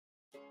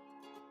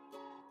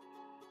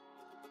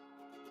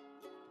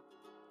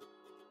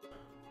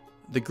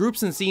The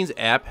Groups and Scenes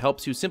app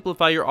helps you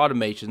simplify your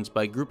automations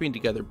by grouping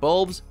together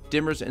bulbs,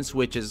 dimmers, and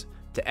switches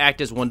to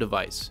act as one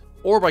device,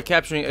 or by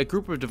capturing a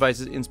group of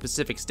devices in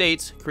specific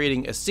states,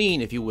 creating a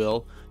scene, if you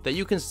will, that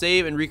you can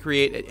save and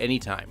recreate at any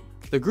time.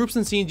 The groups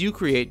and scenes you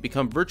create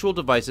become virtual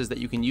devices that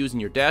you can use in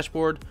your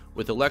dashboard,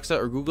 with Alexa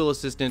or Google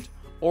Assistant,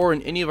 or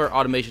in any of our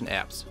automation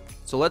apps.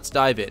 So let's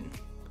dive in.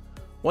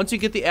 Once you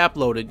get the app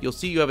loaded, you'll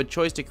see you have a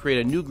choice to create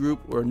a new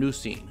group or a new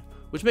scene,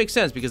 which makes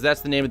sense because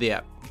that's the name of the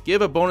app.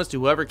 Give a bonus to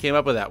whoever came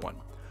up with that one.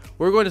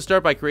 We're going to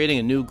start by creating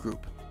a new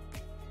group.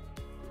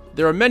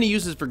 There are many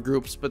uses for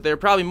groups, but they're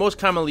probably most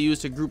commonly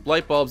used to group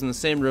light bulbs in the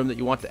same room that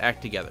you want to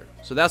act together.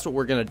 So that's what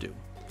we're going to do.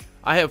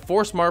 I have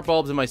 4 smart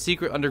bulbs in my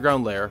secret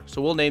underground layer,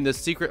 so we'll name this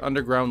secret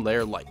underground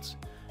layer lights.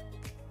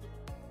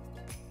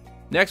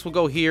 Next, we'll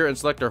go here and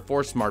select our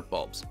 4 smart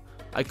bulbs.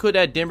 I could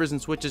add dimmers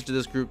and switches to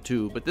this group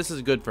too, but this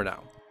is good for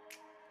now.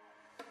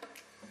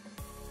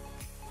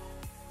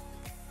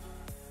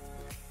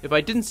 If I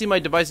didn't see my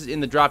devices in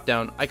the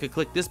dropdown, I could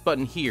click this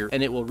button here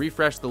and it will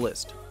refresh the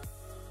list.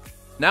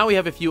 Now we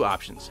have a few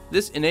options.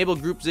 This Enable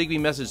Group Zigbee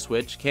message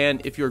switch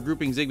can, if you're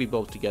grouping Zigbee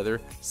bulbs together,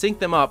 sync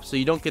them up so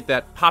you don't get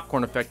that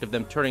popcorn effect of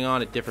them turning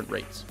on at different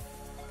rates.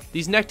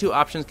 These next 2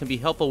 options can be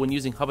helpful when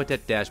using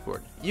Hubitat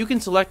Dashboard. You can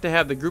select to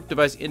have the group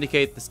device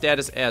indicate the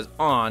status as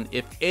on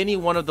if any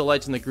one of the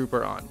lights in the group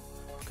are on.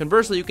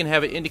 Conversely, you can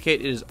have it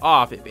indicate it is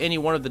off if any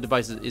one of the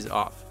devices is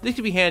off. This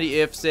could be handy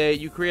if, say,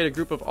 you create a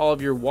group of all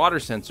of your water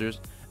sensors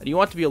and you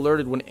want to be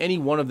alerted when any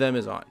one of them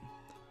is on.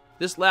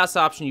 This last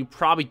option you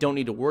probably don't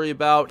need to worry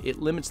about. It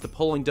limits the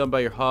polling done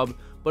by your hub,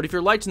 but if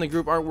your lights in the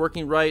group aren't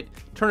working right,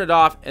 turn it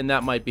off and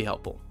that might be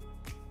helpful.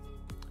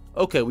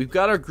 Okay, we've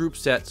got our group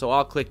set, so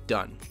I'll click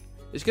Done.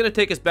 It's going to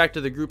take us back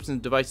to the Groups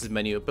and Devices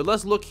menu, but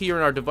let's look here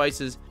in our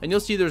devices and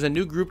you'll see there's a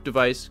new group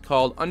device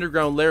called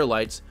Underground Layer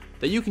Lights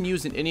that you can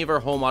use in any of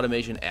our home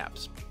automation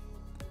apps.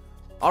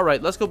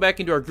 Alright, let's go back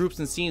into our Groups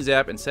and Scenes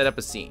app and set up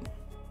a scene.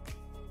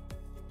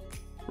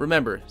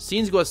 Remember,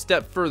 scenes go a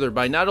step further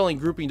by not only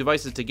grouping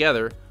devices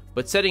together,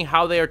 but setting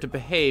how they are to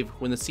behave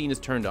when the scene is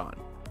turned on.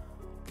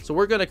 So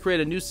we're going to create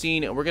a new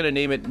scene and we're going to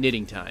name it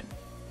Knitting Time.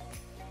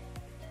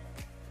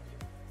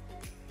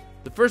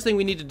 The first thing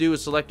we need to do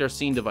is select our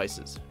scene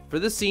devices. For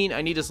this scene,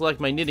 I need to select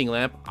my knitting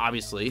lamp,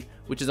 obviously,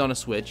 which is on a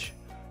switch.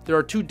 There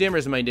are 2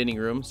 dimmers in my knitting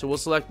room, so we'll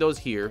select those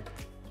here.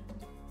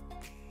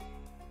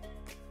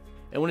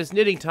 And when it's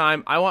knitting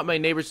time, I want my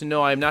neighbors to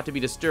know I am not to be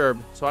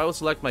disturbed, so I will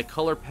select my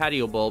color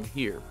patio bulb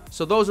here.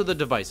 So those are the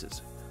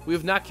devices. We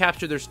have not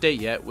captured their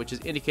state yet, which is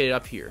indicated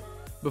up here.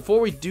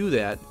 Before we do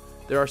that,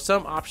 there are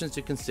some options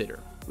to consider.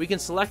 We can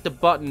select a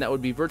button that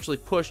would be virtually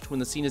pushed when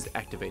the scene is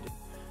activated.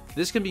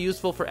 This can be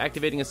useful for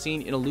activating a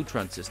scene in a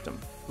Lutron system.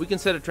 We can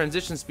set a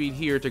transition speed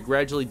here to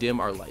gradually dim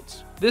our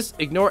lights. This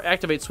Ignore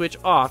Activate Switch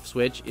Off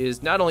switch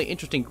is not only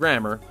interesting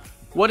grammar,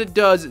 what it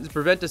does is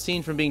prevent a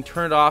scene from being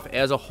turned off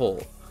as a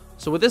whole.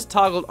 So with this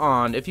toggled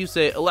on, if you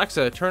say,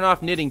 Alexa, turn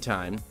off knitting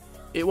time,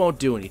 it won't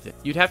do anything.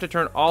 You'd have to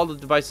turn all the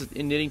devices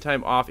in knitting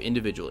time off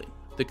individually.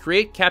 The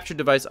Create Capture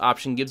Device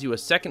option gives you a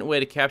second way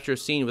to capture a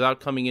scene without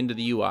coming into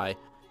the UI.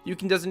 You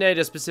can designate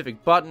a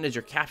specific button as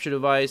your capture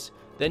device,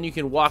 then you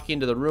can walk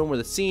into the room where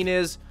the scene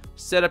is,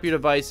 set up your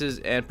devices,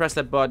 and press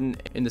that button,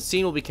 and the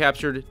scene will be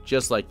captured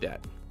just like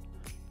that.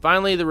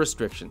 Finally, the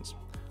restrictions.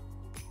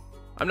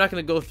 I'm not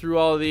going to go through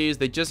all of these,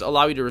 they just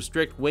allow you to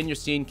restrict when your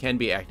scene can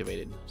be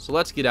activated. So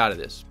let's get out of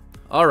this.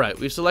 Alright,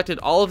 we've selected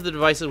all of the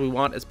devices we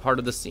want as part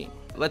of the scene.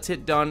 Let's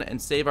hit Done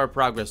and save our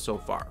progress so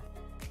far.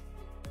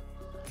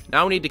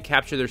 Now we need to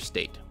capture their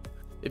state.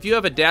 If you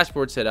have a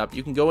dashboard set up,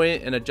 you can go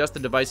in and adjust the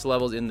device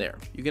levels in there.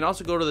 You can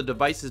also go to the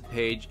Devices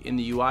page in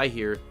the UI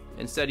here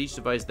and set each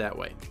device that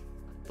way.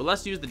 But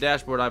let's use the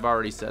dashboard I've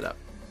already set up.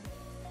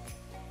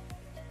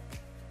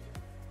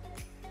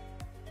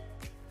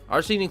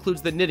 Our scene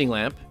includes the knitting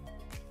lamp,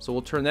 so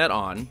we'll turn that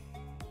on.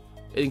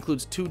 It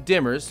includes 2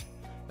 dimmers,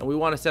 and we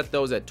want to set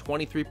those at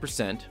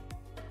 23%.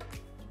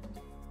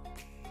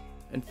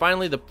 And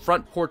finally the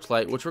front porch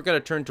light, which we're going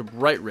to turn to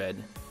bright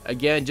red.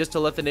 Again, just to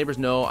let the neighbors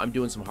know I'm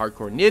doing some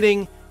hardcore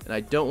knitting and I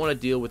don't want to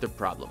deal with their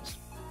problems.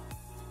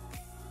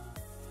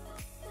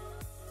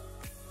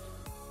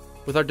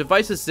 With our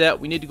devices set,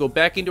 we need to go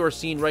back into our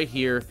scene right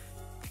here.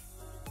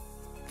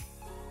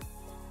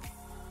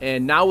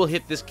 And now we'll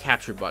hit this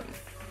capture button.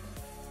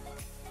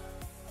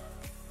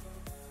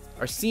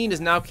 Our scene is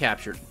now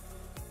captured.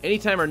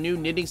 Anytime our new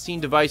knitting scene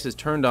device is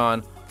turned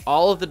on,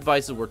 all of the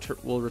devices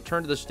will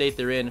return to the state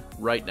they're in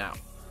right now.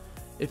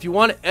 If you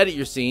want to edit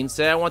your scene,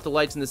 say I want the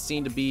lights in the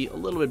scene to be a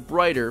little bit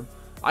brighter,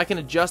 I can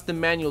adjust them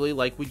manually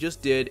like we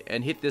just did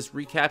and hit this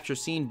recapture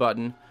scene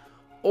button,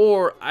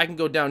 or I can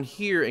go down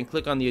here and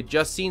click on the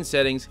adjust scene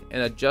settings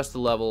and adjust the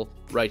level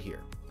right here.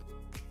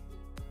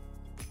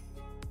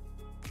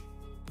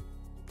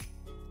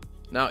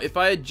 Now if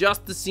I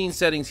adjust the scene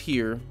settings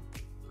here,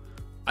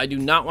 I do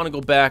not want to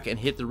go back and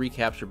hit the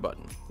recapture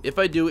button. If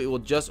I do, it will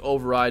just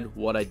override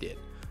what I did.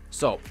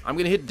 So I'm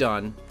going to hit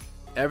Done.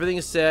 Everything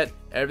is set,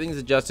 everything is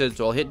adjusted,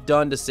 so I'll hit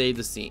Done to save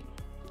the scene.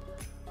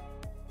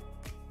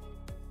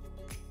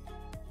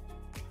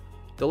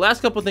 The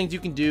last couple things you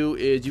can do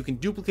is you can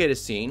duplicate a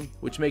scene,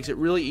 which makes it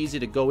really easy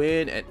to go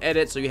in and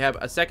edit so you have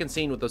a second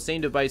scene with those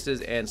same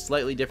devices and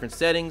slightly different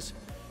settings.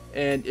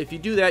 And if you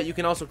do that, you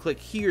can also click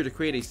here to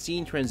create a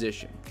scene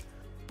transition.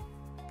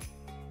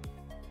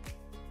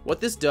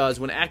 What this does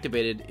when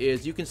activated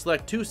is you can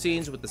select two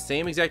scenes with the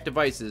same exact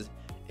devices,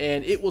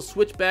 and it will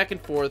switch back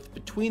and forth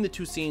between the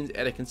two scenes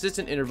at a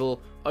consistent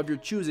interval of your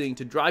choosing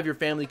to drive your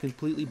family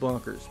completely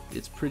bonkers.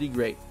 It's pretty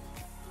great.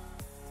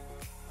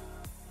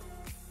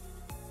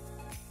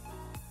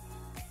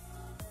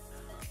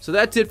 So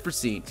that's it for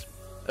scenes.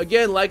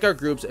 Again, like our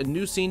groups, a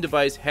new scene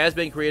device has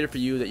been created for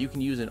you that you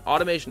can use in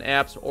automation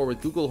apps or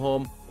with Google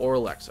Home or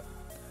Alexa.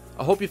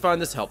 I hope you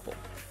found this helpful.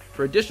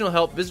 For additional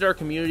help, visit our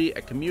community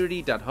at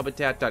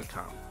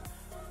community.hubitat.com.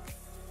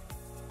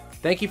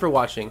 Thank you for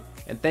watching,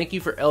 and thank you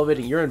for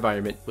elevating your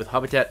environment with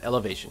Hubitat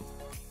Elevation.